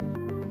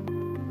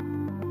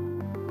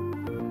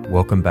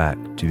Welcome back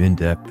to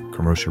In-Depth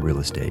Commercial Real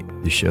Estate.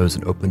 This show is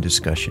an open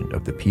discussion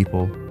of the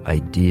people,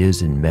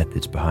 ideas, and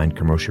methods behind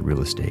commercial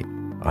real estate.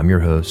 I'm your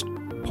host,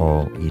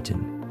 Paul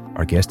Eaton.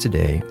 Our guests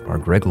today are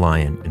Greg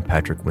Lyon and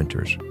Patrick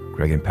Winters.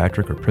 Greg and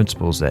Patrick are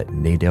principals at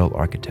Nadel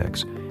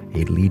Architects,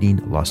 a leading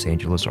Los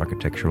Angeles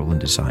architectural and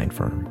design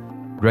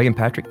firm. Greg and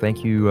Patrick,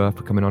 thank you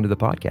for coming onto the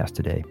podcast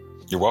today.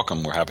 You're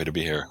welcome. We're happy to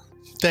be here.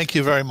 Thank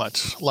you very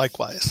much.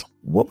 Likewise.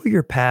 What were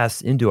your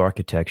paths into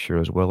architecture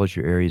as well as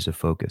your areas of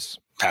focus?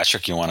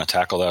 Patrick, you want to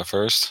tackle that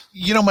first?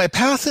 My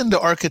path into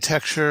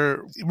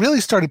architecture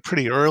really started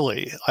pretty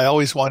early. I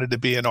always wanted to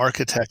be an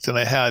architect, and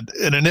I had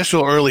an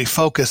initial early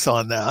focus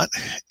on that.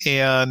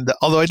 And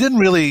although I didn't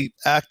really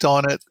act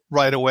on it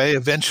right away,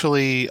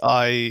 eventually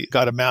I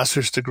got a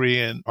master's degree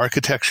in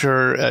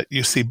architecture at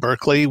UC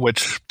Berkeley,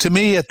 which to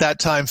me at that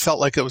time felt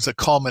like it was a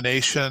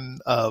culmination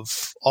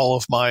of all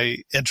of my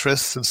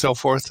interests and so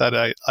forth that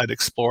I'd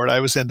explored. I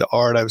was into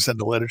art, I was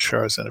into literature,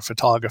 I was into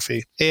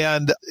photography.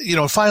 And,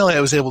 finally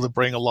I was able to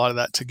bring a lot of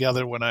that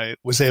together when I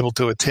was able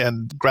to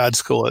attend grad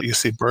school at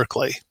UC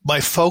Berkeley. My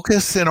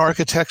focus in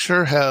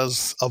architecture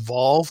has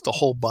evolved a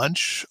whole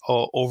bunch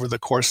over the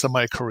course of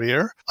my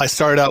career. I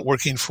started out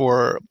working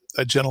for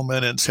a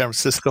gentleman in San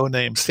Francisco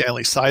named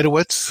Stanley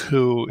Seidowitz,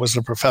 who was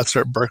a professor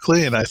at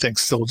Berkeley and I think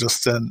still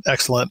just an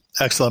excellent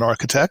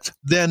architect.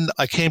 Then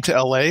I came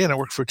to LA and I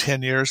worked for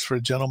 10 years for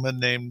a gentleman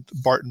named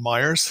Barton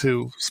Myers,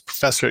 who was a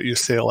professor at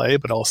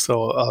UCLA, but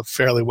also a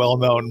fairly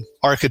well-known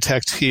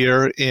architect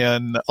here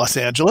in Los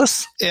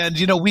Angeles. And,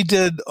 we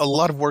did a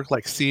lot of work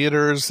like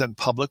theaters and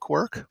public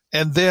work.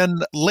 And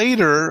then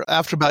later,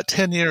 after about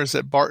 10 years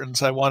at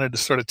Barton's, I wanted to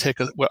sort of take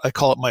what I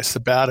call it my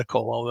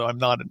sabbatical, although I'm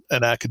not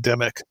an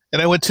academic.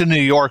 And I went to New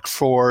York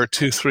for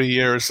 2-3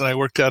 years, and I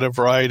worked at a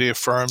variety of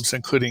firms,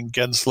 including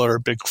Gensler, a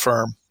big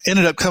firm.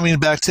 Ended up coming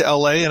back to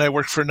LA, and I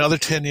worked for another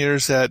 10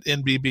 years at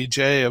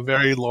NBBJ, a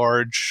very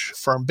large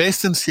firm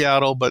based in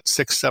Seattle, but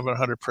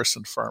 600-700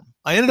 person firm.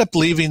 I ended up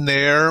leaving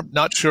there,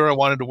 not sure I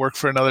wanted to work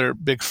for another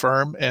big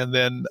firm, and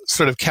then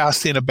sort of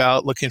casting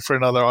about, looking for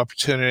another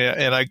opportunity.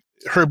 And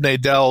Herb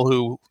Nadel,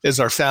 who is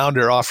our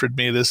founder, offered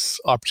me this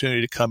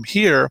opportunity to come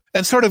here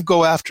and sort of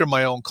go after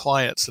my own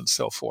clients and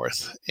so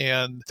forth.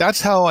 And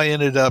that's how I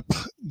ended up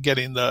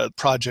getting the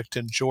project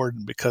in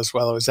Jordan, because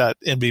while I was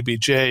at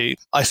NBBJ,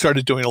 I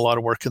started doing a lot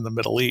of work in the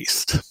Middle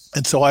East.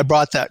 And so I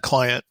brought that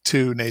client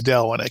to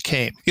Nadel when I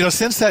came.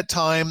 Since that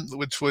time,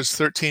 which was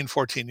 13,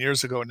 14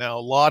 years ago now, a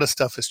lot of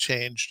stuff has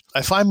changed.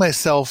 I find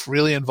myself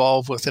really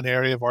involved with an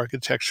area of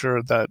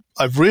architecture that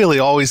I've really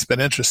always been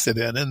interested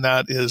in, and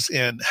that is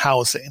in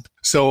housing.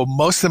 So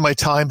most of my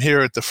time here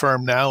at the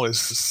firm now is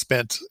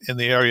spent in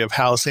the area of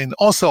housing,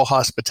 also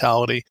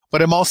hospitality,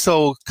 but I'm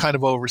also kind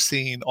of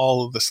overseeing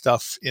all of the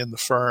stuff in the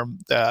firm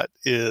that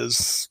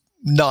is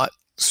not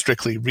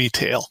strictly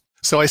retail.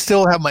 So I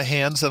still have my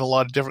hands in a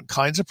lot of different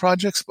kinds of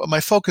projects, but my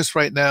focus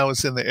right now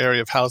is in the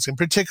area of housing,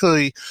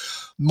 particularly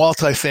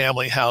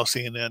multifamily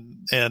housing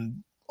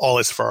and all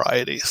its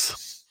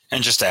varieties.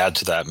 And just to add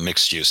to that,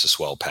 mixed use as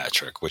well,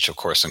 Patrick, which of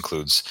course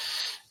includes,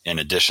 in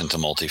addition to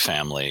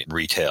multifamily,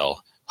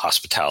 retail,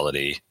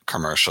 hospitality,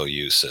 commercial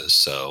uses.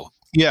 So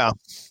yeah,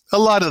 a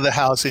lot of the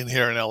housing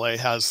here in LA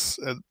has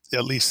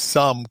at least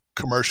some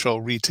commercial,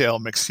 retail,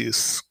 mixed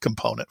use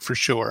component for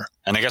sure.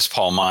 And I guess,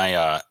 Paul,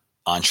 my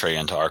entree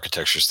into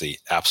architecture is the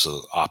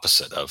absolute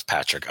opposite of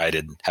Patrick. I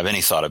didn't have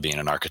any thought of being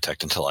an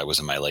architect until I was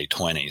in my late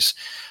 20s.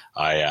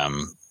 I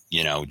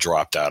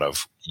dropped out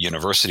of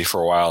university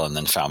for a while and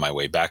then found my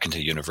way back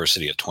into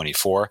university at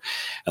 24.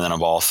 And then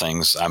of all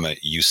things, I'm a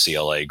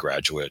UCLA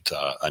graduate,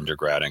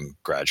 undergrad and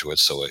graduate,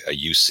 so a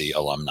UC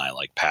alumni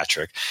like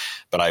Patrick.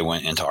 But I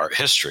went into art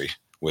history,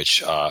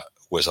 which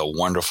was a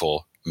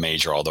wonderful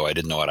major, although I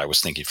didn't know what I was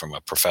thinking from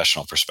a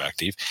professional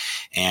perspective.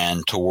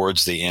 And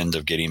towards the end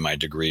of getting my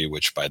degree,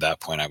 which by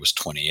that point I was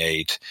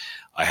 28,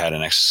 I had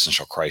an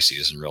existential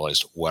crisis and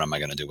realized, what am I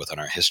going to do with an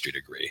art history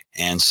degree?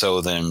 And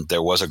so then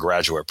there was a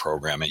graduate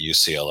program at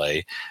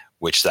UCLA,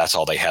 which that's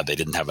all they had. They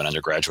didn't have an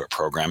undergraduate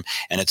program.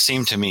 And it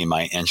seemed to me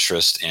my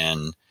interest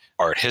in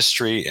art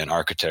history and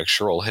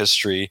architectural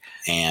history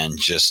and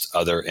just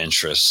other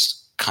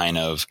interests kind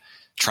of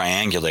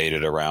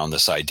triangulated around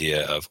this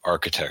idea of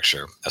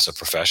architecture as a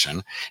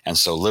profession. And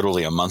so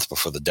literally a month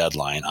before the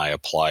deadline, I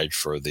applied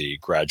for the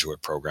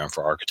graduate program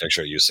for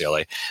architecture at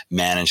UCLA,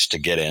 managed to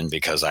get in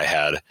because I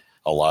had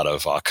a lot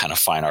of kind of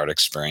fine art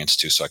experience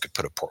too, so I could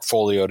put a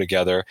portfolio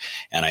together,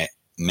 and I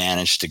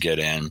managed to get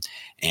in,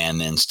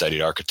 and then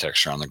studied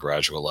architecture on the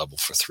graduate level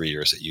for 3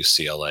 years at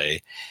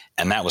UCLA.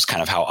 And that was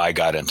kind of how I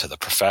got into the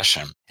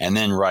profession. And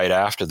then right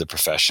after the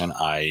profession,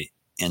 I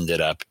ended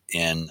up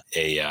in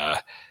a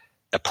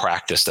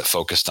practice that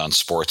focused on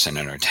sports and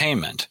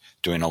entertainment,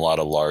 doing a lot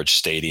of large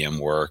stadium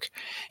work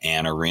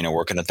and arena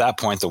work. And at that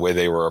point, the way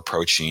they were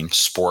approaching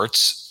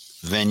sports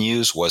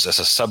venues was as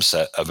a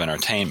subset of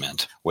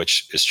entertainment,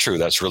 which is true.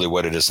 That's really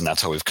what it is, and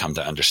that's how we've come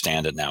to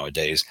understand it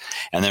nowadays.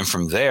 And then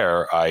from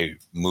there, I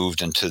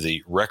moved into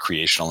the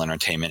recreational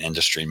entertainment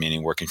industry,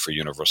 meaning working for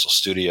Universal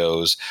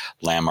Studios,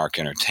 Landmark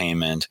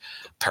Entertainment,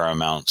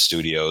 Paramount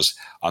Studios,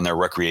 on their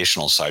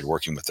recreational side,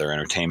 working with their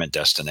entertainment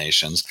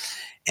destinations.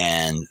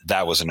 And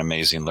that was an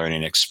amazing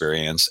learning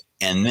experience.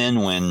 And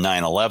then when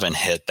 9/11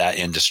 hit, that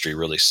industry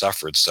really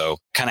suffered. So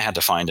kind of had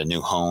to find a new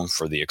home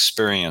for the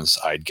experience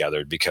I'd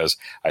gathered, because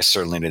I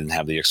certainly didn't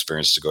have the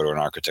experience to go to an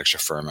architecture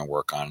firm and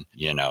work on,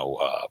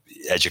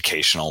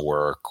 educational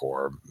work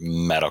or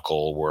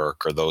medical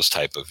work or those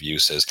type of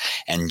uses.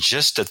 And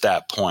just at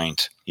that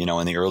point,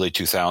 in the early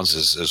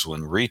 2000s is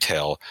when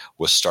retail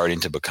was starting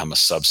to become a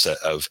subset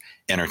of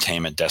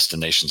entertainment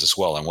destinations as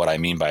well. And what I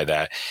mean by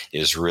that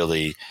is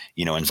really,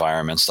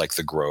 environments like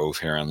the Grove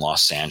here in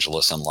Los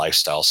Angeles and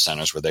lifestyle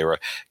centers where they were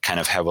kind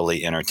of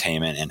heavily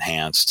entertainment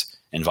enhanced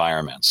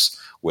environments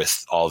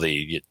with all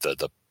the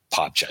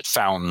pop jet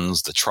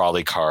fountains, the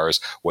trolley cars,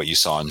 what you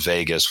saw in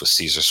Vegas with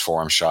Caesar's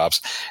Forum shops.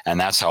 And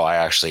that's how I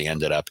actually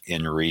ended up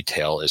in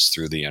retail, is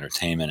through the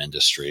entertainment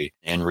industry.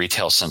 And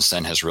retail since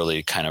then has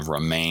really kind of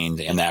remained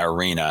in that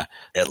arena,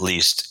 at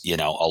least,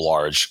 a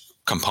large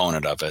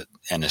component of it.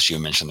 And as you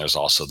mentioned, there's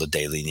also the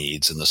daily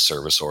needs and the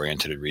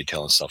service-oriented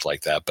retail and stuff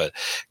like that. But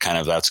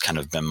that's kind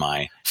of been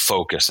my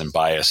focus and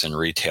bias in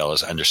retail,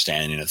 is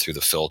understanding it through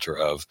the filter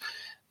of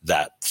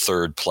that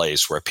third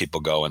place where people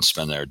go and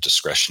spend their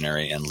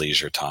discretionary and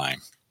leisure time,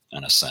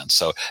 in a sense.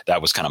 So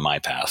that was kind of my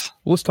path.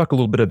 Well, let's talk a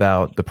little bit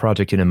about the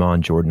project in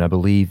Amman, Jordan. I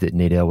believe that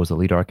Nadel was the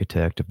lead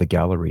architect of the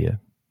Galleria,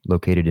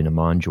 located in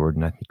Amman,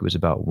 Jordan. I think it was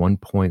about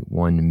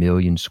 1.1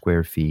 million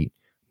square feet,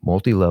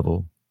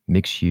 multi-level,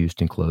 mixed-use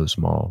enclosed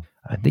mall.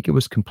 I think it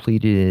was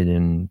completed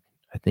in,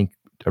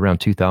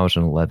 around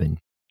 2011.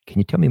 Can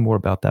you tell me more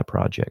about that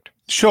project?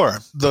 Sure.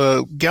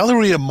 The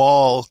Galleria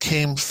Mall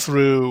came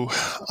through,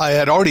 I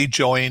had already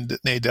joined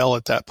Nadel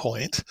at that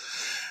point,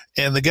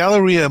 and the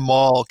Galleria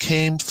Mall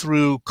came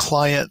through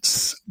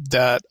clients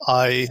that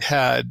I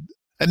had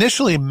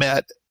initially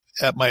met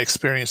at my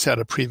experience at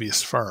a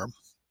previous firm.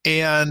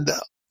 And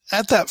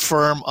at that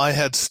firm, I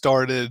had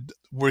started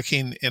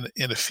working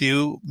in a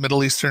few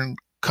Middle Eastern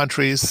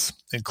countries,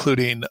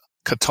 including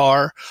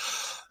Qatar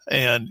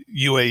and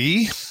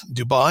UAE,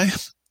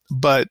 Dubai.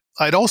 But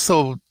I'd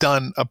also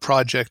done a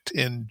project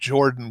in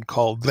Jordan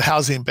called the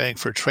Housing Bank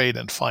for Trade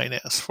and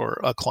Finance for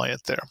a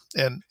client there.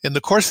 And in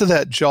the course of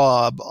that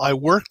job, I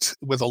worked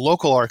with a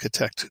local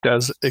architect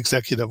as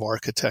executive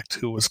architect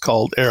who was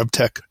called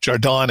Arabtech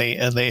Jardani,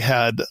 and they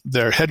had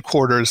their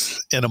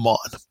headquarters in Amman.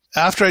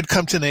 After I'd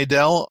come to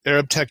Nadel,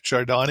 Arabtech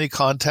Jardani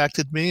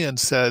contacted me and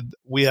said,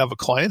 we have a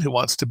client who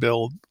wants to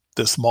build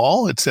this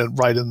mall. It's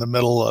right in the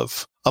middle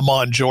of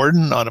Amman,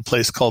 Jordan, on a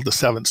place called the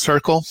Seventh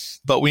Circle,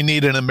 but we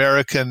need an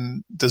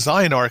American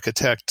design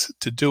architect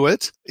to do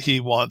it. He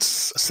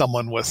wants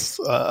someone with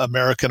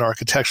American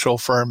architectural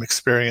firm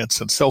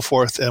experience and so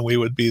forth, and we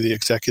would be the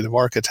executive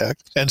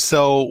architect. And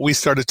so we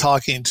started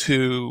talking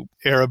to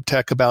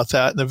Arabtech about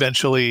that, and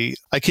eventually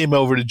I came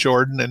over to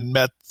Jordan and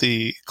met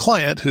the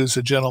client, who's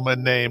a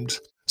gentleman named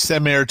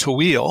Samir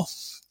Tawil.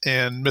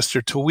 And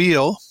Mr.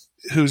 Tawil,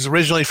 who's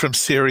originally from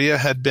Syria,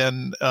 had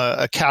been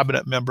a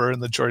cabinet member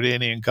in the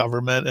Jordanian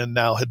government and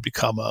now had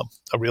become a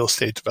real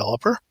estate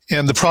developer.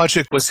 And the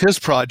project was his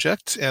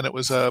project, and it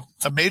was a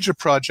major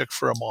project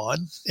for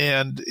Amman.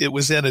 And it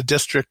was in a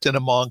district in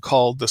Amman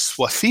called the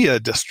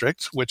Swafia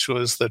district, which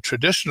was the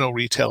traditional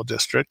retail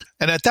district.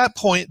 And at that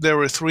point, there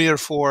were 3 or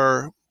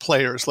 4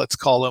 players, let's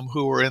call them,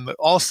 who were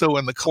also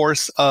in the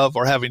course of,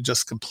 or having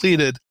just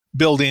completed,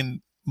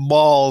 building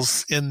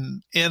malls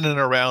in and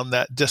around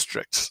that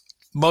district.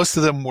 Most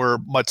of them were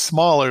much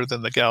smaller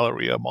than the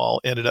Galleria Mall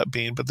ended up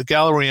being, but the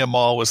Galleria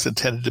Mall was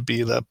intended to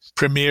be the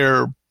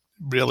premier,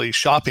 really,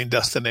 shopping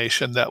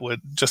destination that would,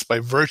 just by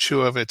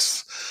virtue of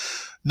its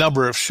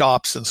number of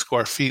shops and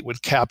square feet,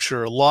 would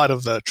capture a lot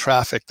of the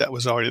traffic that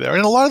was already there.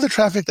 And a lot of the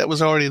traffic that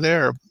was already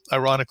there,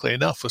 ironically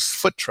enough, was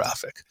foot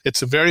traffic.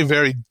 It's a very,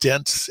 very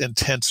dense,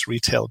 intense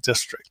retail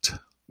district.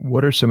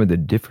 What are some of the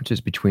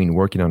differences between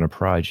working on a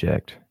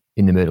project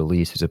in the Middle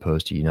East as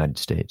opposed to the United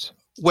States?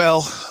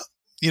 Well,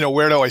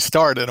 where do I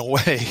start in a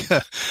way?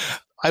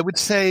 I would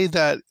say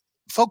that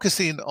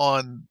focusing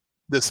on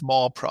this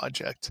mall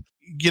project,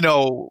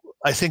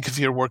 I think if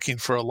you're working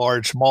for a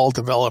large mall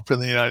developer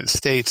in the United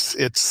States,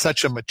 it's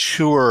such a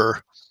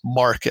mature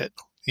market.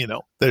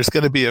 There's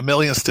going to be a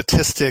million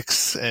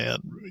statistics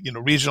and,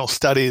 regional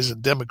studies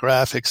and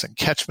demographics and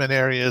catchment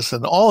areas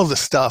and all of the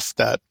stuff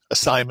that a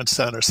Simon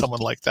Center or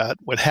someone like that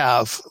would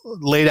have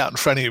laid out in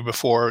front of you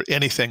before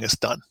anything is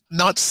done.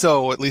 Not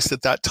so, at least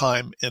at that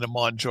time, in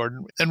Amman,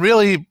 Jordan. And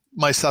really,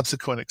 my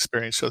subsequent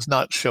experience was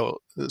not so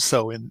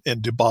in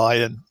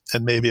Dubai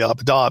and maybe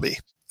Abu Dhabi.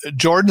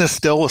 Jordan is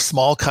still a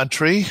small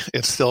country.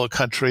 It's still a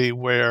country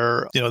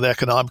where, the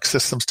economic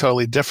system's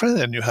totally different,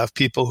 and you have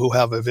people who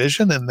have a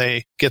vision and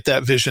they get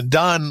that vision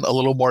done a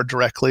little more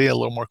directly, a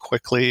little more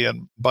quickly,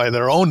 and by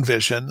their own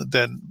vision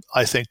than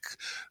I think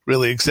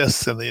really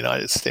exists in the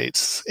United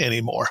States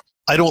anymore.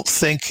 I don't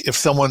think if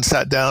someone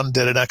sat down,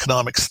 did an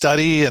economic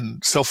study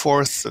and so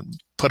forth,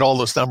 and put all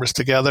those numbers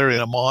together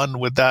in a MON,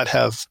 would that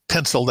have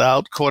penciled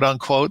out, quote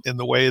unquote, in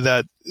the way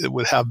that it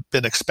would have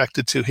been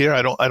expected to here?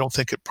 I don't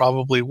think it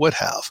probably would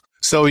have.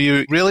 So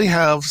you really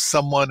have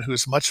someone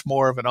who's much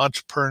more of an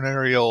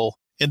entrepreneurial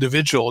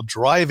individual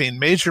driving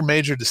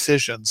major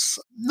decisions,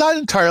 not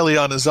entirely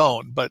on his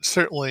own, but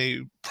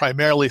certainly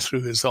primarily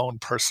through his own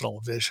personal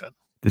vision.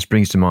 This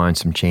brings to mind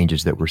some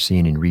changes that we're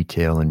seeing in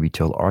retail and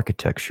retail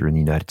architecture in the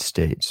United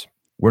States.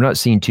 We're not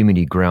seeing too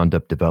many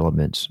ground-up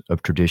developments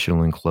of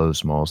traditional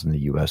enclosed malls in the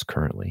U.S.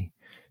 currently.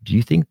 Do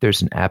you think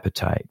there's an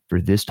appetite for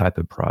this type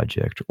of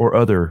project or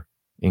other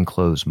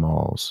enclosed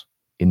malls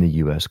in the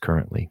U.S.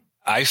 currently?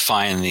 I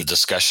find the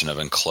discussion of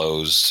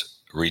enclosed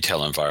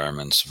retail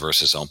environments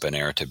versus open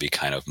air to be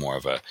kind of more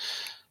of a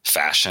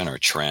fashion or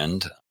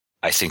trend.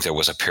 I think there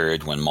was a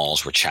period when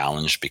malls were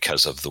challenged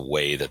because of the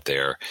way that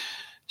they're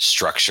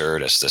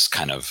structured as this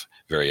kind of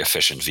very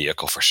efficient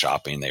vehicle for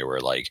shopping. They were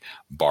like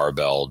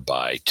barbelled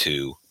by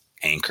two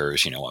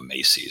anchors, a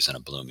Macy's and a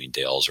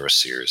Bloomingdale's or a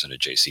Sears and a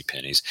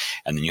JCPenney's.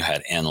 And then you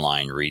had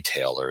inline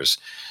retailers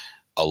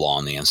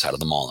along the inside of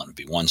the mall. And it'd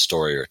be one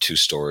story or two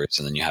stories.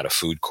 And then you had a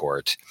food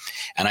court.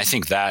 And I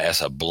think that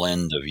as a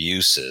blend of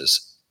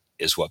uses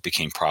is what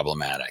became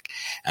problematic.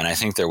 And I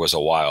think there was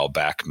a while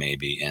back,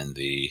 maybe in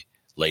the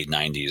late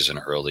 90s and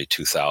early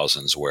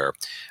 2000s, where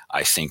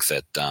I think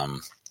that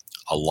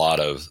a lot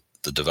of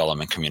the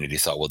development community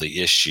thought, well,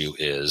 the issue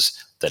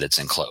is that it's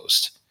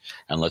enclosed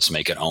and let's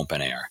make it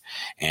open air.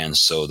 And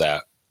so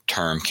that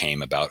term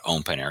came about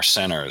open air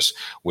centers,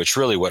 which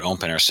really what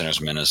open air centers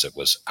meant is it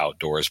was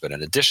outdoors. But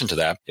in addition to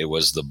that, it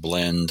was the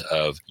blend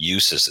of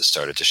uses that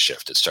started to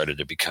shift. It started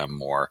to become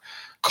more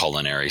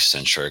culinary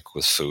centric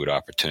with food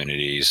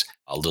opportunities,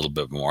 a little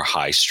bit more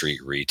high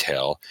street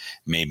retail,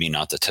 maybe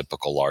not the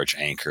typical large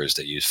anchors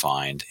that you'd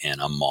find in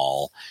a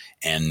mall,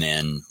 and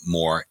then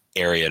more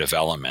area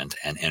development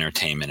and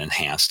entertainment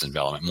enhanced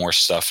development, more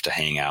stuff to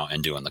hang out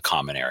and do in the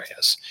common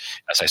areas.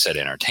 As I said,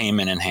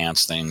 entertainment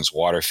enhanced things,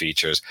 water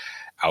features,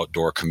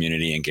 outdoor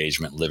community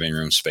engagement, living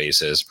room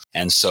spaces.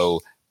 And so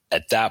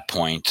at that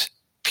point,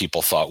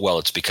 people thought, well,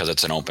 it's because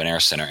it's an open air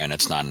center and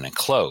it's not an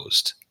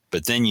enclosed.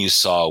 But then you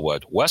saw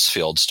what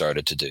Westfield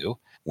started to do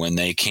when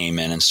they came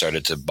in and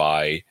started to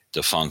buy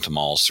defunct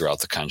malls throughout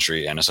the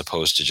country. And as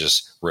opposed to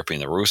just ripping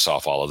the roofs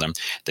off all of them,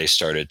 they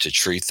started to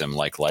treat them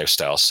like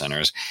lifestyle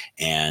centers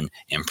and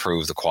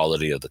improve the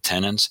quality of the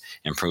tenants,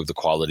 improve the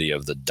quality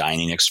of the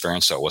dining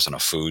experience. So it wasn't a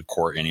food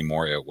court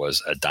anymore. It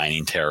was a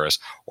dining terrace,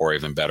 or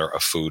even better, a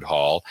food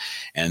hall.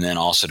 And then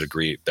also to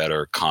create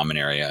better common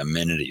area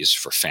amenities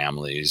for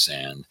families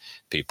and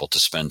people to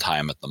spend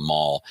time at the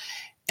mall.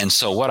 And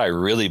so what I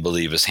really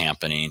believe is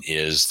happening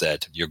is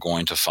that you're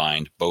going to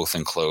find both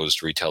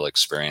enclosed retail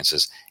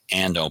experiences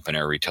and open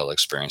air retail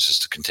experiences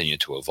to continue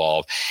to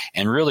evolve.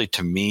 And really,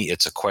 to me,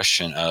 it's a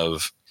question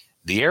of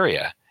the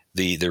area,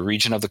 the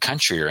region of the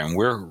country you're in.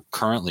 We're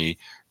currently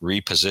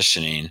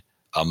repositioning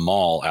a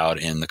mall out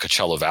in the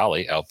Coachella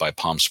Valley out by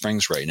Palm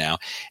Springs right now.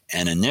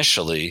 And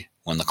initially,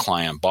 when the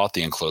client bought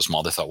the enclosed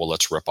mall, they thought, well,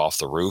 let's rip off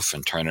the roof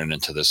and turn it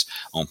into this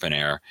open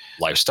air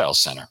lifestyle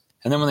center.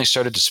 And then when they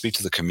started to speak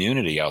to the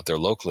community out there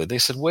locally, they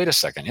said, wait a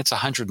second, it's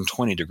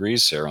 120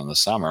 degrees here in the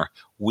summer.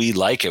 We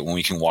like it when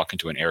we can walk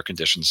into an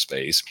air-conditioned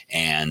space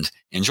and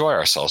enjoy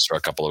ourselves for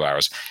a couple of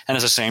hours. And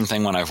it's the same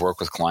thing when I've worked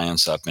with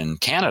clients up in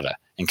Canada,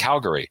 in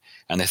Calgary,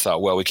 and they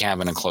thought, well, we can't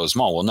have an enclosed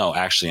mall. Well, no,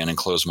 actually, an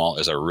enclosed mall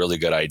is a really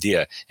good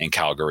idea in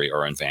Calgary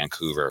or in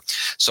Vancouver.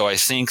 So I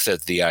think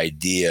that the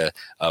idea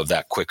of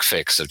that quick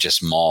fix of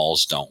just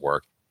malls don't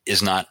work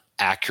is not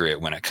accurate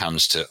when it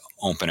comes to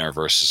open air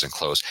versus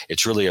enclosed.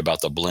 It's really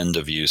about the blend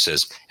of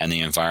uses and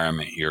the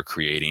environment you're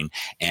creating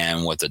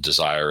and what the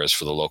desire is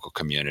for the local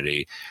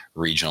community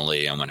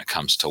regionally and when it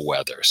comes to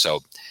weather.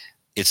 So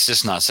it's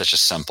just not such a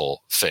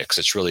simple fix.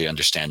 It's really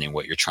understanding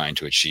what you're trying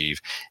to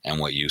achieve and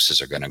what uses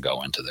are going to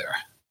go into there.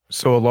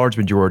 So a large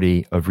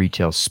majority of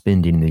retail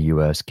spending in the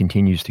U.S.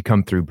 continues to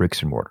come through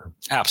bricks and mortar.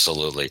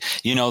 Absolutely.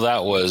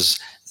 That was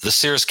the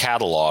Sears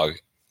catalog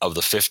of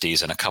the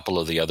 50s and a couple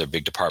of the other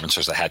big department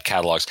stores that had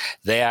catalogs.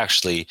 They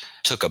actually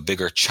took a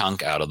bigger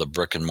chunk out of the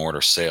brick and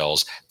mortar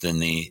sales than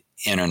the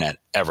internet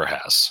ever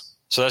has.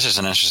 So that's just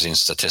an interesting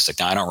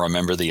statistic. Now, I don't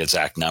remember the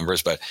exact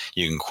numbers, but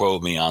you can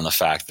quote me on the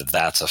fact that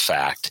that's a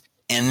fact.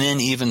 And then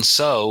even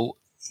so,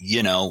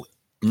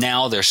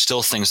 now there's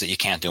still things that you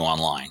can't do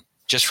online.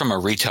 Just from a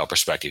retail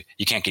perspective,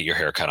 you can't get your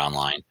hair cut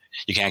online.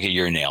 You can't get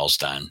your nails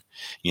done.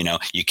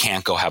 You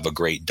can't go have a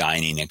great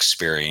dining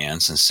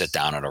experience and sit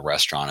down at a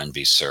restaurant and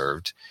be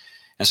served.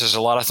 And so there's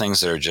a lot of things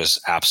that are just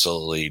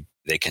absolutely,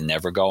 they can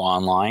never go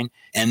online.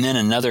 And then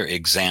another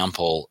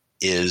example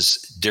is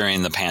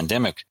during the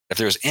pandemic, if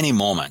there was any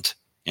moment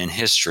in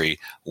history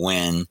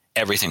when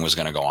everything was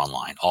going to go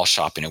online, all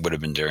shopping, it would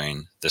have been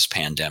during this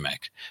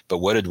pandemic. But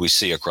what did we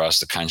see across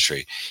the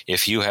country?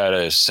 If you had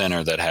a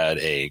center that had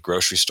a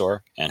grocery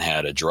store and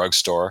had a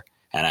drugstore,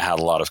 and it had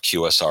a lot of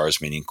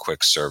QSRs, meaning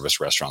quick service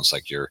restaurants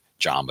like your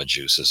Jamba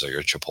Juices or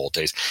your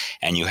Chipotles,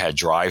 and you had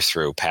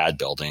drive-through pad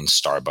buildings,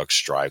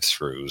 Starbucks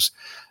drive-throughs,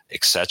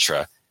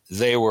 etc.,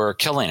 they were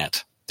killing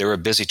it. They were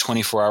busy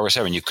 24 hours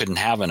 7. You couldn't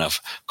have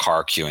enough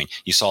car queuing.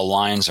 You saw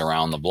lines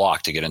around the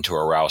block to get into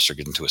a Rouse or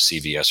get into a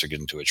CVS or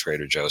get into a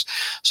Trader Joe's.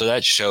 So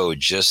that showed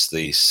just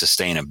the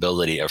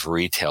sustainability of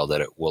retail,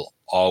 that it will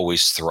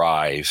always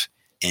thrive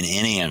in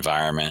any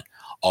environment,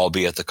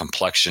 albeit the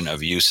complexion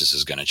of uses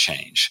is going to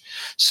change.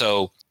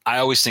 So I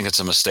always think it's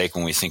a mistake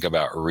when we think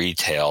about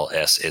retail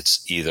as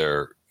it's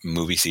either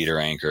movie theater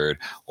anchored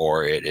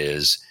or it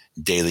is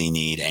daily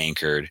need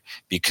anchored,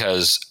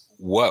 because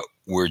what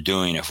we're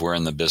doing, if we're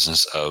in the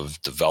business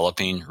of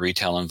developing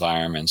retail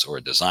environments or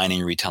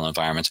designing retail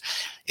environments,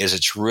 is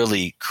it's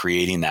really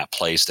creating that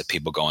place that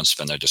people go and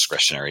spend their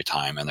discretionary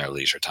time and their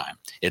leisure time.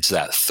 It's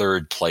that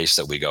third place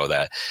that we go,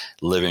 that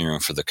living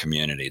room for the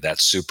community, that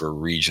super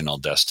regional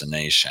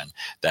destination,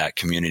 that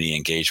community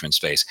engagement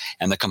space.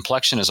 And the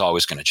complexion is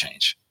always going to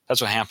change. That's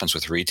what happens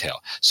with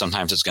retail.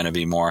 Sometimes it's going to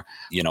be more,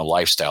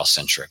 lifestyle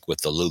centric with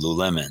the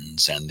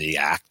Lululemons and the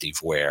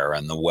active wear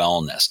and the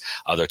wellness.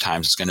 Other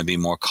times it's going to be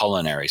more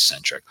culinary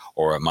centric,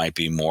 or it might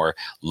be more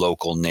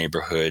local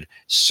neighborhood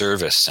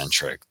service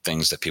centric,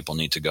 things that people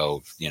need to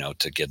go,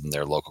 to get in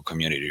their local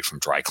community, from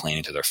dry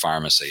cleaning to their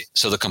pharmacy.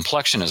 So the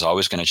complexion is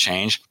always going to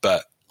change,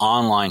 but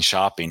online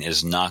shopping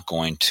is not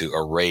going to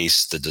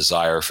erase the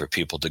desire for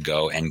people to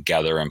go and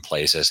gather in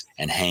places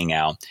and hang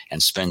out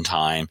and spend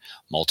time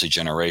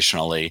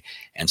multi-generationally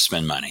and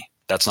spend money.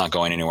 That's not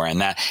going anywhere.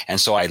 And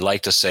so I'd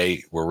like to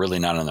say we're really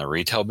not in the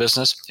retail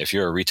business. If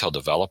you're a retail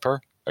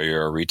developer or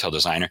you're a retail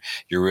designer,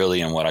 you're really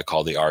in what I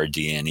call the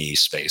RD&E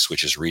space,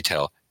 which is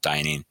retail,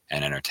 dining,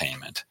 and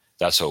entertainment.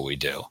 That's what we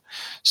do.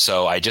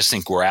 So I just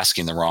think we're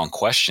asking the wrong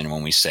question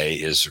when we say,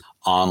 is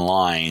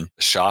online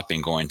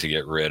shopping going to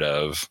get rid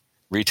of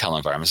retail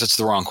environments? It's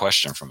the wrong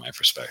question from my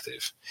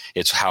perspective.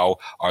 It's how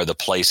are the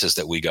places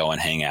that we go and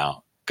hang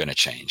out going to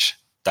change?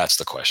 That's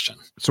the question.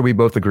 So we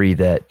both agree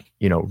that,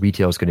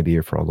 retail is going to be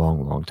here for a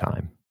long, long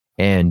time.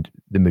 And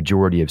the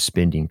majority of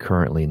spending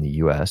currently in the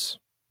US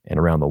and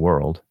around the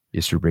world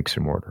is through bricks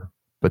and mortar.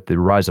 But the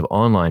rise of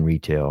online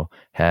retail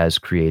has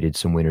created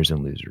some winners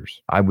and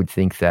losers. I would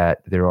think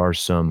that there are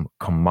some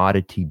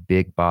commodity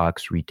big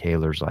box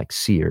retailers like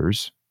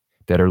Sears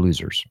that are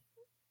losers.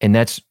 And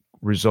that's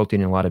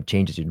resulting in a lot of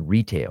changes in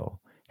retail.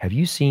 Have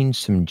you seen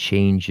some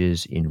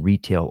changes in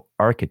retail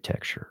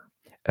architecture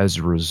as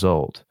a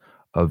result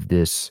of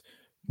this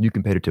new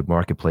competitive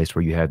marketplace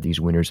where you have these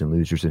winners and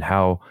losers? And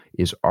how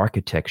is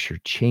architecture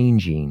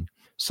changing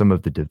some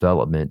of the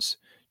developments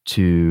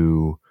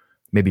to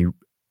maybe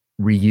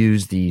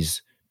reuse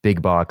these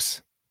big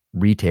box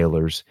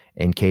retailers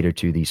and cater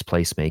to these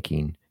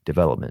placemaking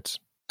developments?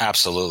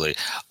 Absolutely.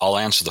 I'll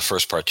answer the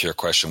first part to your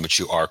question, which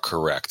you are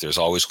correct. There's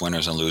always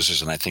winners and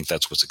losers. And I think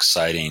that's what's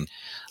exciting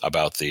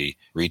about the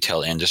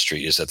retail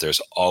industry, is that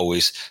there's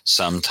always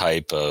some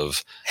type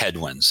of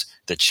headwinds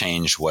that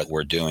change what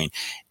we're doing.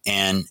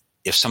 And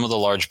if some of the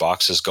large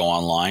boxes go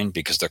online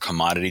because they're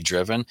commodity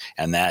driven,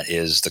 and that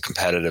is the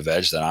competitive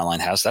edge that online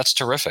has, that's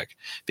terrific,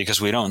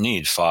 because we don't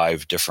need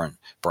 5 different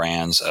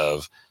brands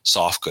of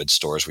soft goods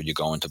stores where you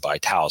go in to buy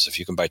towels. If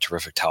you can buy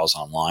terrific towels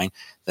online,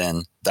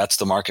 then that's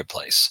the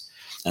marketplace.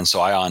 And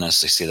so I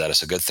honestly see that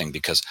as a good thing,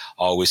 because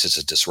always it's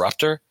a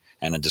disruptor,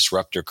 and a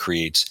disruptor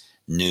creates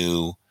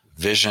new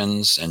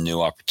visions and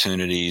new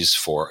opportunities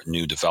for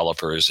new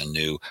developers and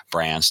new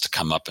brands to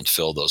come up and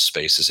fill those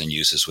spaces and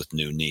uses with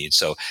new needs.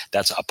 So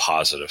that's a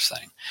positive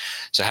thing.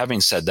 So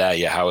having said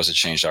that, how has it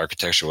changed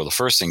architecture? Well, the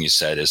first thing you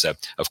said is that,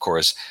 of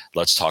course,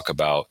 let's talk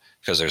about,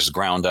 because there's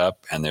ground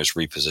up and there's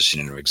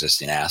repositioning of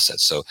existing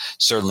assets. So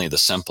certainly the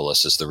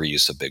simplest is the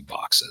reuse of big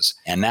boxes.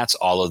 And that's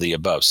all of the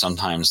above.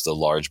 Sometimes the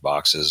large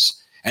boxes.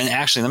 And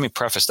actually, let me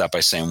preface that by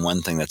saying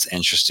one thing that's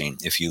interesting.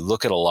 If you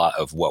look at a lot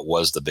of what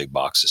was the big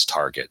boxes,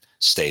 Target,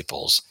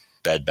 Staples,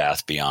 Bed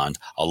Bath Beyond,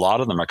 a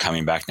lot of them are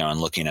coming back now and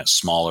looking at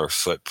smaller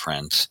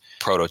footprint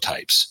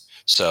prototypes.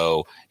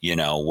 So,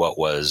 what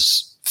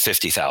was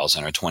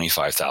 50,000 or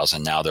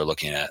 25,000, now they're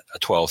looking at a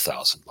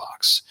 12,000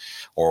 box.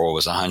 Or what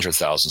was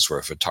 100,000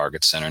 square foot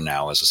Target Center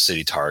now is a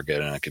city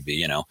Target, and it could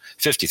be,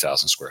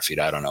 50,000 square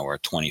feet, I don't know, or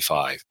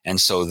 25. And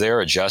so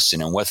they're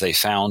adjusting. And what they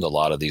found, a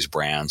lot of these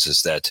brands,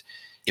 is that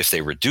if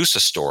they reduce a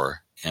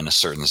store in a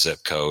certain zip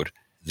code,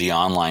 the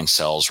online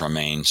sales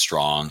remain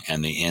strong,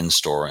 and the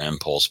in-store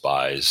impulse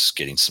buys,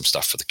 getting some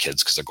stuff for the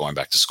kids because they're going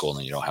back to school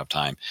and you don't have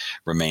time,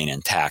 remain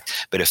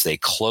intact. But if they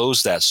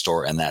close that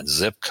store in that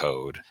zip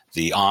code,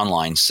 the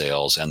online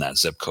sales and that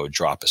zip code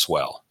drop as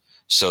well.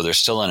 So there's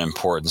still an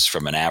importance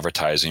from an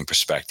advertising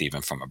perspective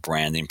and from a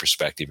branding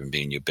perspective and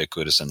being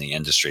ubiquitous in the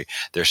industry.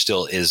 There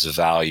still is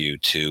value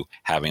to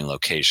having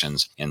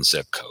locations in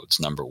zip codes,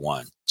 number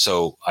one.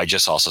 So I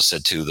just also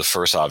said, too, the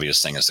first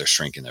obvious thing is they're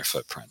shrinking their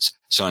footprints.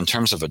 So in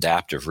terms of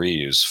adaptive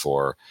reuse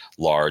for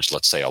large,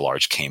 let's say a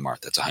large Kmart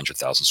that's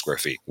 100,000 square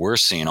feet, we're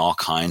seeing all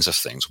kinds of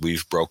things.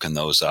 We've broken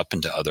those up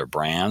into other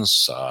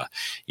brands,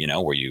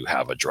 where you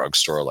have a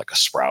drugstore like a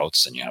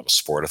Sprouts and you have a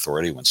Sport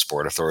Authority when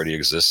Sport Authority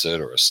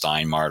existed, or a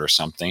Stein Mart or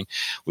something.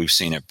 We've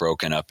seen it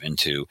broken up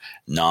into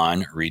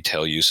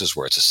non-retail uses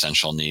where it's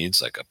essential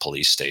needs, like a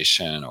police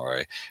station or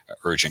a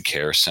urgent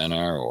care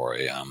center or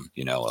a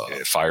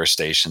fire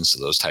station, so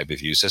those type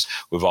of uses.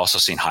 We've also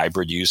seen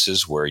hybrid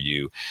uses where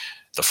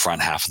the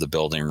front half of the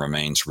building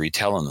remains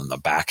retail and then the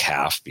back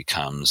half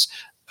becomes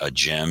a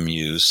gym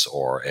use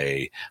or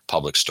a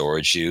public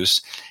storage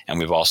use. And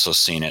we've also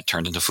seen it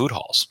turned into food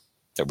halls.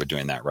 That we're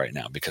doing that right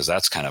now because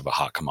that's kind of a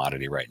hot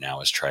commodity right now,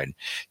 is trying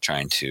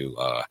to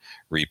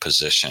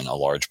reposition a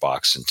large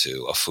box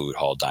into a food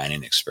hall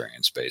dining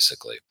experience,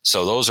 basically.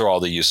 So those are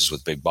all the uses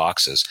with big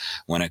boxes.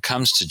 When it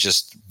comes to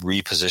just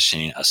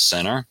repositioning a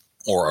center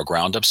or a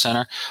ground up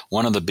center,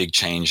 one of the big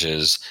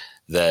changes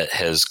that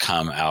has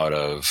come out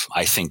of,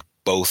 I think,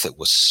 both it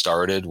was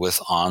started with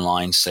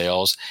online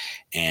sales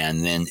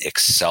and then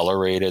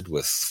accelerated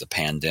with the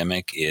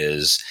pandemic,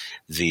 is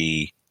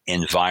the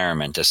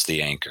environment as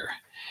the anchor.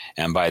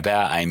 And by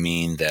that, I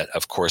mean that,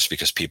 of course,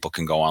 because people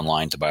can go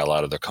online to buy a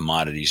lot of their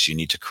commodities, you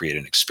need to create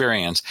an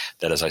experience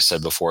that, as I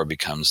said before,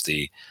 becomes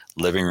the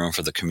living room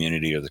for the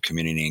community or the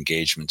community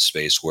engagement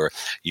space where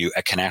you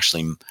can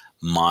actually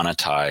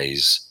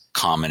monetize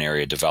common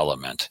area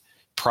development.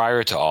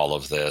 Prior to all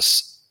of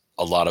this,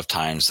 a lot of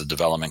times the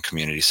development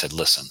community said,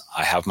 listen,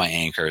 I have my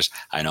anchors.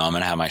 I know I'm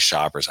going to have my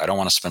shoppers. I don't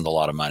want to spend a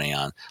lot of money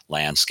on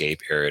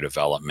landscape, area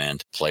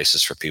development,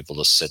 places for people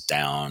to sit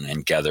down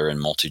and gather in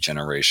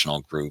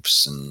multi-generational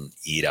groups and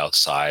eat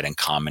outside and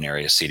common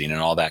area seating and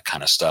all that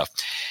kind of stuff.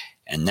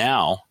 And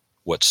now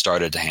what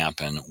started to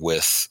happen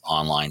with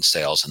online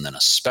sales, and then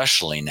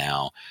especially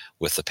now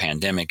with the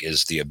pandemic,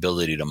 is the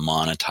ability to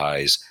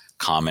monetize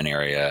common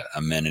area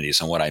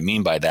amenities. And what I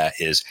mean by that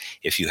is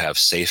if you have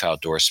safe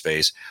outdoor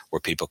space where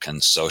people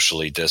can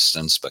socially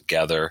distance but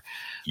gather,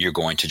 you're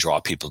going to draw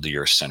people to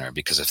your center,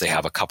 because if they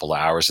have a couple of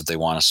hours that they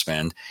want to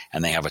spend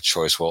and they have a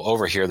choice, well,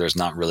 over here, there's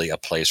not really a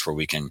place where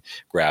we can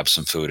grab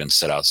some food and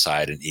sit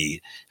outside and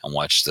eat and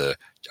watch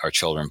our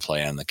children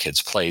play in the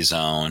kids' play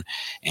zone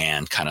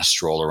and kind of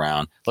stroll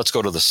around. Let's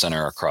go to the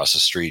center across the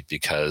street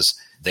because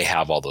they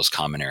have all those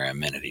common area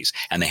amenities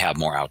and they have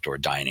more outdoor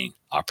dining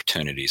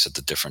opportunities at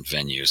the different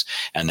venues.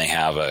 And they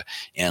have a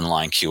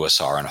inline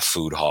QSR and a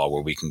food hall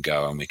where we can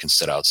go and we can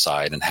sit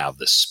outside and have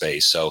this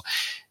space. So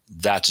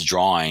that's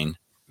drawing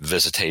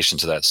visitation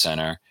to that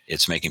center.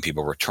 It's making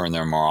people return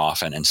there more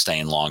often and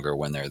staying longer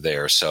when they're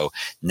there. So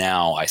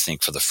now I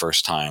think for the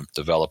first time,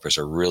 developers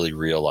are really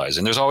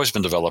realizing, there's always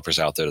been developers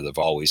out there that have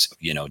always,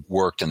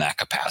 worked in that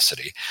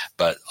capacity,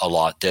 but a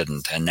lot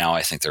didn't. And now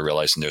I think they're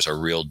realizing there's a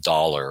real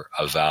dollar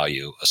of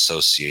value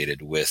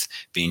associated with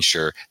being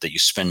sure that you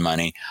spend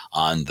money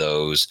on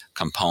those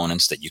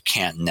components that you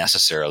can't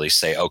necessarily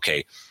say,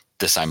 okay,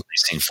 this I'm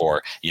leasing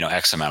for,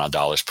 X amount of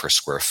dollars per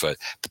square foot,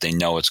 but they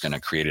know it's going to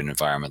create an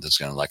environment that's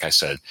going to, like I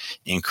said,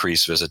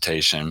 increase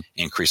visitation,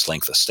 increase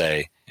length of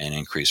stay, and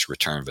increase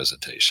return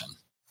visitation.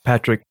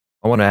 Patrick,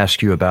 I want to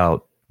ask you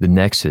about the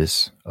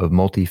nexus of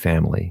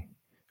multifamily,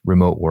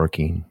 remote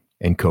working,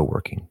 and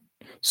co-working.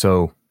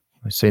 So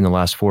I say in the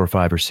last 4 or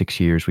 5 or 6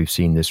 years, we've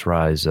seen this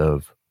rise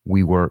of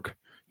WeWork,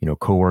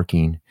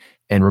 co-working,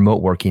 and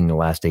remote working in the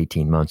last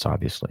 18 months,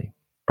 obviously.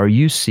 Are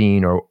you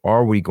seeing, or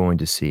are we going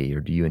to see,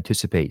 or do you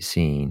anticipate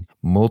seeing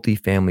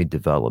multifamily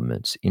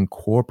developments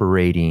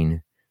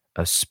incorporating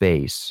a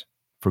space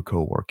for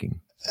co-working?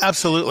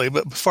 Absolutely.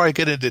 But before I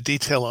get into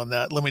detail on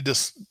that, let me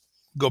just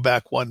go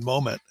back one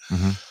moment.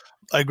 Mm-hmm.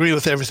 I agree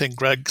with everything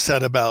Greg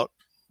said about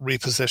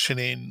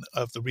repositioning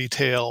of the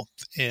retail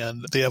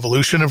and the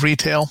evolution of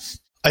retail.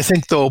 I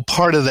think, though,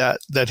 part of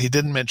that he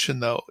didn't mention,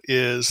 though,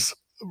 is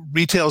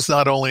retail is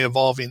not only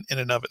evolving in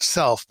and of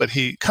itself, but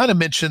he kind of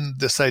mentioned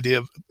this idea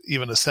of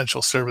even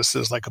essential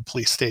services like a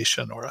police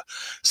station or a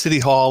city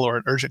hall or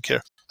an urgent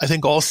care. I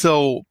think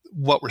also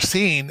what we're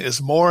seeing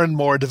is more and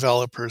more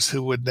developers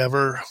who would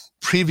never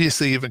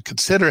previously even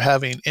consider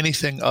having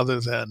anything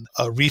other than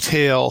a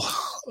retail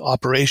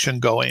operation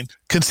going,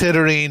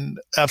 considering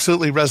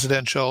absolutely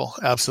residential,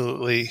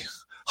 absolutely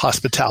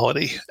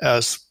hospitality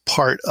as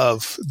part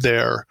of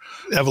their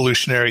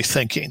evolutionary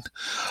thinking.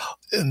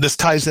 And this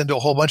ties into a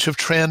whole bunch of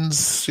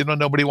trends.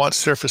 Nobody wants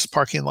surface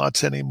parking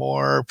lots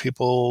anymore.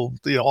 People,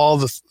 all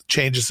the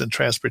changes in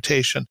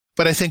transportation.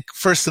 But I think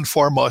first and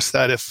foremost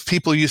that if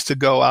people used to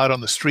go out on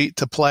the street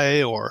to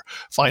play or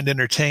find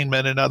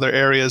entertainment in other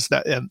areas,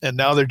 and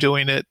now they're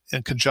doing it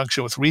in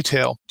conjunction with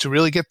retail to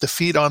really get the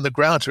feet on the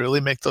ground, to really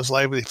make those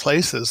lively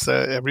places,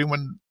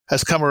 everyone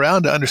has come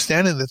around to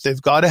understanding that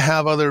they've got to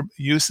have other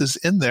uses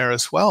in there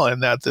as well,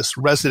 and that this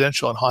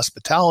residential and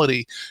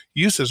hospitality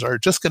uses are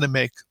just going to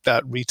make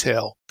that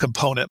retail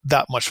component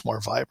that much more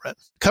vibrant.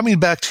 Coming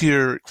back to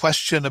your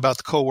question about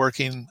the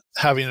co-working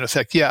having an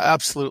effect, yeah,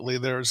 absolutely.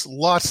 There's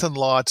lots and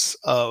lots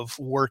of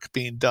work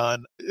being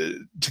done.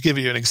 To give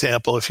you an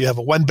example, if you have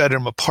a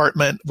one-bedroom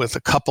apartment with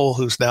a couple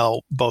who's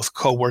now both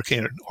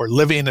co-working or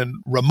living and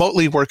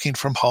remotely working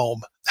from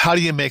home, how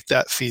do you make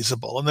that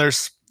feasible? And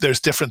there's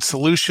different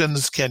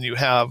solutions. Can you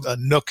have a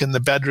nook in the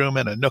bedroom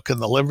and a nook in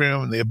the living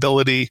room, and the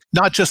ability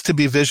not just to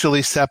be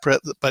visually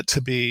separate, but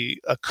to be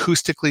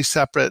acoustically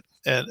separate?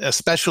 And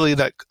especially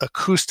that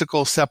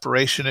acoustical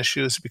separation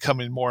issue is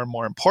becoming more and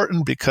more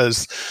important,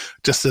 because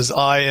just as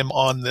I am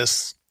on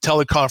this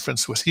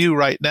teleconference with you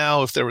right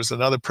now, if there was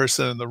another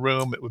person in the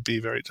room, it would be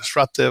very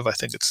disruptive. I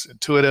think it's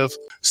intuitive.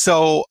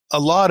 So a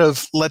lot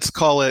of, let's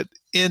call it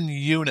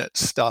in-unit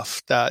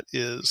stuff that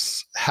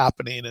is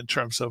happening in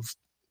terms of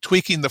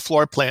tweaking the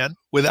floor plan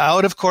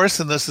without, of course,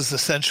 and this is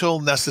essential,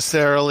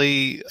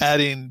 necessarily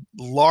adding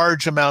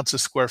large amounts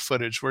of square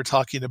footage. We're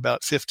talking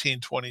about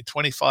 15, 20,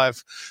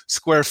 25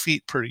 square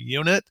feet per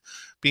unit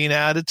being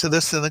added to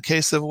this in the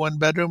case of one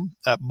bedroom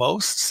at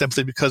most,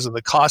 simply because of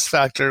the cost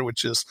factor,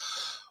 which is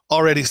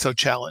already so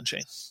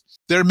challenging.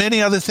 There are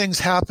many other things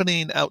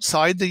happening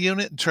outside the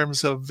unit in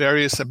terms of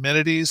various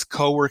amenities,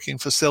 co-working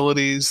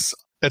facilities,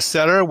 et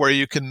cetera, where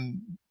you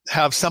can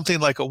have something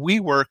like a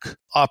WeWork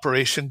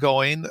operation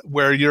going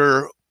where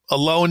you're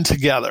alone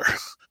together.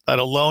 That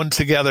alone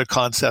together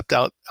concept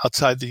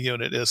outside the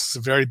unit is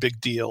a very big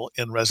deal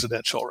in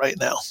residential right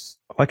now.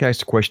 I'd like to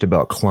ask a question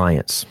about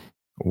clients.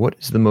 What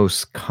is the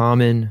most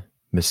common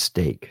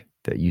mistake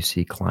that you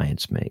see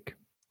clients make?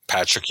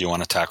 Patrick, you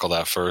want to tackle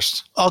that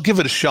first? I'll give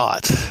it a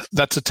shot.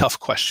 That's a tough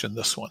question,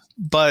 this one.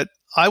 But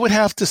I would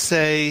have to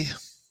say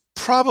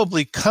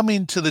probably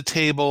coming to the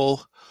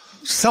table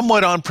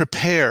somewhat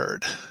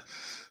unprepared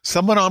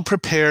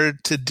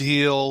to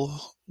deal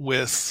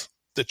with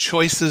the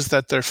choices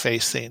that they're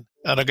facing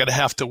and are going to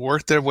have to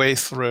work their way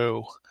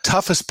through.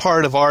 Toughest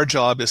part of our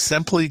job is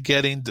simply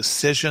getting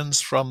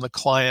decisions from the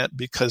client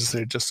because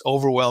they're just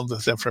overwhelmed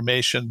with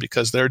information,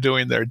 because they're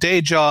doing their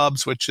day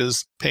jobs, which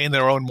is paying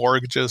their own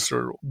mortgages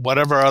or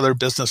whatever other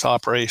business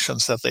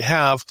operations that they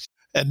have,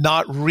 and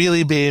not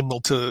really being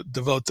able to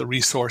devote the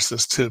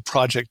resources to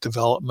project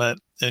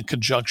development in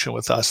conjunction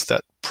with us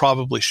that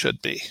probably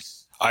should be.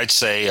 I'd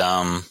say,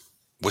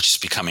 which is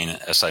becoming,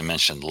 as I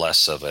mentioned,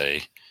 less of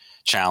a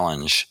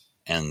challenge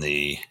in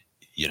the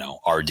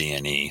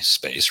RD&E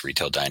space,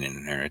 retail, dining,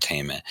 and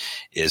entertainment,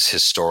 is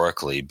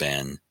historically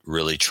been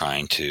really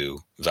trying to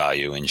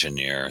value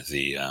engineer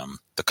the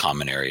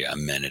common area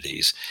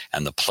amenities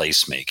and the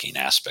placemaking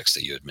aspects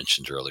that you had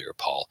mentioned earlier,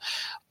 Paul,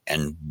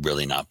 and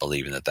really not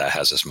believing that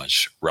has as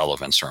much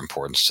relevance or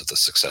importance to the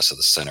success of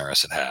the center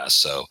as it has.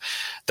 So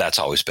that's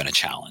always been a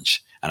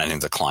challenge. And I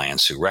think the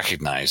clients who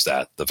recognize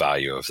that, the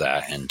value of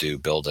that, and do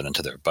build it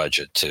into their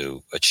budget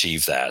to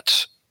achieve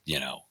that,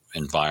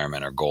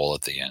 environment or goal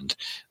at the end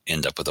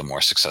up with a more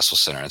successful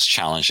center. And it's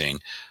challenging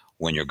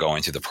when you're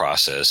going through the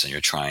process and you're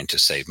trying to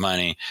save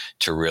money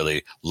to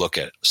really look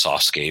at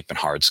softscape and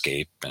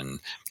hardscape and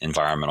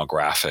environmental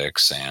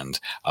graphics and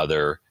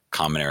other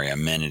common area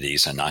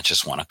amenities and not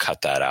just want to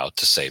cut that out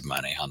to save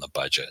money on the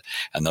budget.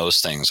 And those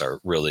things are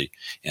really,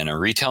 in a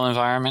retail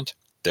environment,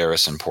 they're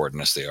as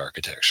important as the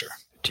architecture.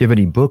 Do you have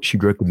any books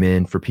you'd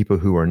recommend for people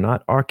who are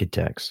not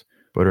architects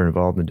but are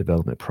involved in the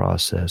development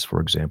process, for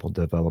example,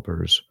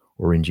 developers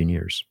or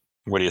engineers?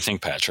 What do you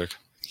think, Patrick?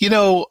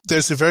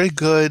 There's a very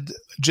good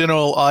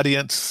general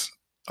audience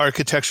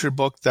architecture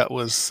book that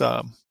was,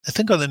 I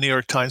think, on the New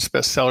York Times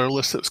bestseller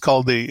list. It was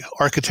called The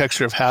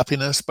Architecture of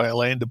Happiness by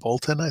Alain de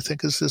Botton, I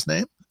think is his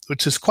name,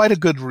 which is quite a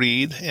good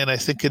read. And I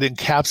think it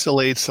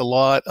encapsulates a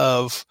lot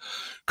of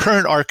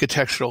current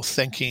architectural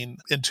thinking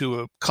into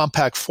a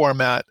compact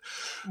format,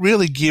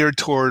 really geared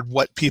toward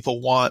what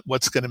people want,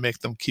 what's going to make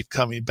them keep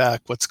coming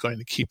back, what's going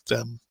to keep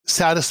them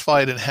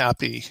satisfied and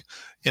happy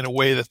in a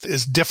way that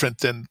is different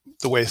than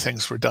the way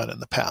things were done in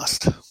the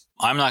past.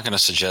 I'm not going to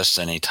suggest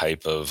any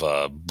type of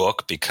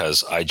book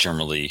because I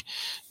generally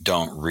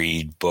don't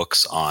read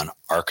books on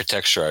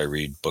architecture. I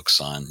read books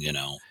on,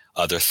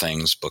 other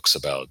things, books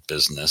about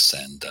business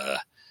and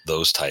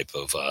those type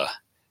of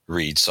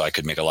reads. So I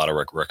could make a lot of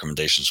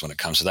recommendations when it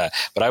comes to that.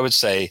 But I would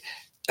say,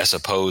 as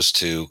opposed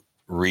to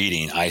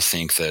reading, I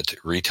think that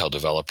retail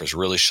developers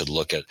really should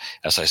look at,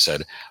 as I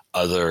said,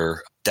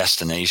 other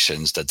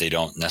destinations that they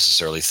don't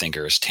necessarily think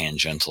are as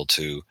tangential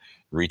to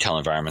retail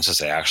environments as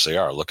they actually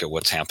are. Look at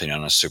what's happening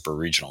on a super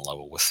regional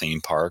level with theme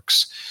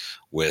parks,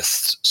 with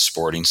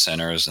sporting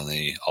centers,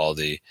 and all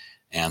the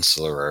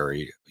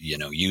ancillary,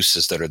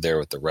 uses that are there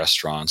with the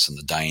restaurants and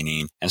the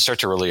dining, and start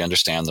to really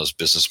understand those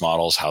business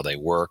models, how they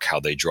work, how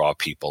they draw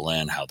people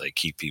in, how they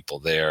keep people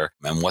there,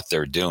 and what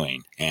they're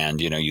doing. And,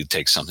 you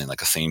take something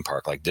like a theme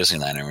park like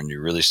Disneyland, and when you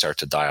really start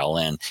to dial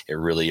in, it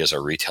really is a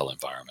retail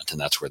environment, and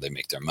that's where they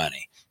make their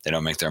money. They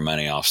don't make their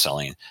money off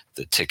selling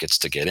the tickets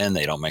to get in.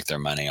 They don't make their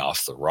money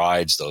off the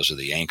rides. Those are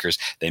the anchors.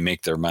 They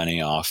make their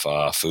money off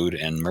food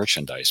and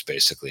merchandise,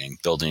 basically,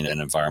 and building an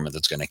environment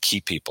that's going to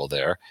keep people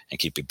there and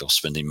keep people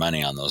spending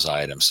money on those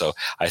items. So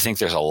I think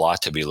there's a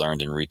lot to be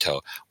learned in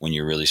retail when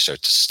you really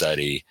start to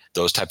study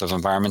those type of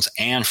environments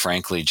and,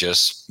 frankly,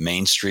 just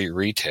Main Street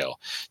retail,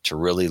 to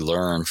really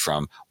learn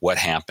from what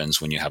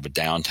happens when you have a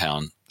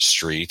downtown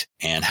street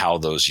and how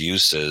those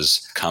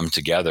uses come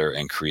together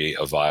and create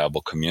a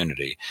viable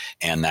community.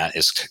 And that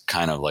is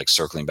kind of like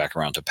circling back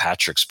around to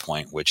Patrick's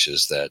point, which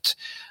is that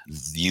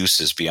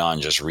uses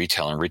beyond just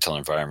retail and retail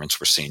environments,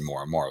 we're seeing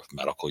more and more of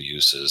medical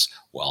uses,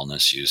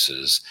 wellness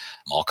uses,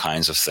 all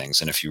kinds of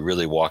things. And if you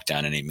really walk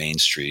down any Main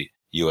Street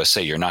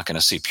USA, you're not going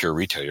to see pure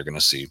retail. You're going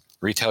to see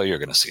retail, you're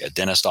going to see a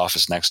dentist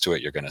office next to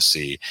it. You're going to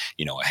see,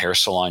 a hair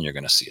salon. You're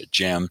going to see a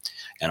gym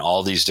and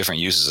all these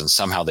different uses. And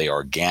somehow they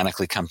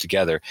organically come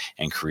together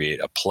and create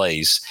a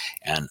place.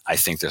 And I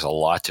think there's a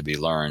lot to be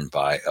learned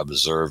by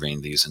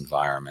observing these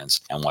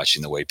environments and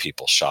watching the way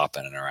people shop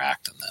and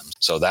interact in them.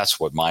 So that's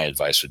what my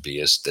advice would be,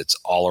 is that's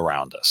all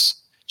around us.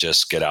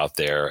 Just get out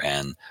there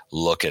and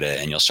look at it,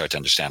 and you'll start to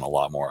understand a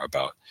lot more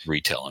about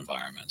retail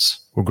environments.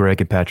 Well, Greg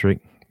and Patrick,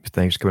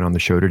 thanks for coming on the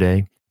show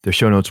today. The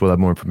show notes will have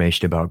more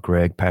information about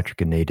Greg, Patrick,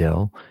 and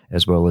Nadel,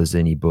 as well as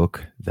any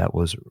book that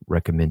was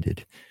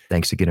recommended.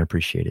 Thanks again. I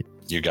appreciate it.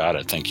 You got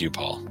it. Thank you,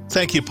 Paul.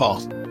 Thank you,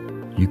 Paul.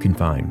 You can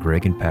find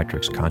Greg and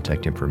Patrick's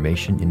contact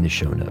information in the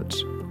show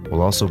notes.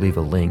 We'll also leave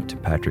a link to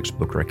Patrick's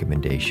book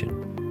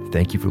recommendation.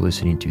 Thank you for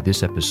listening to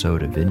this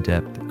episode of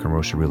In-Depth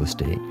Commercial Real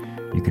Estate.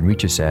 You can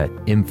reach us at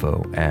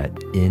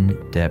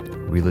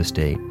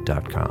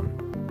info@indepthrealestate.com.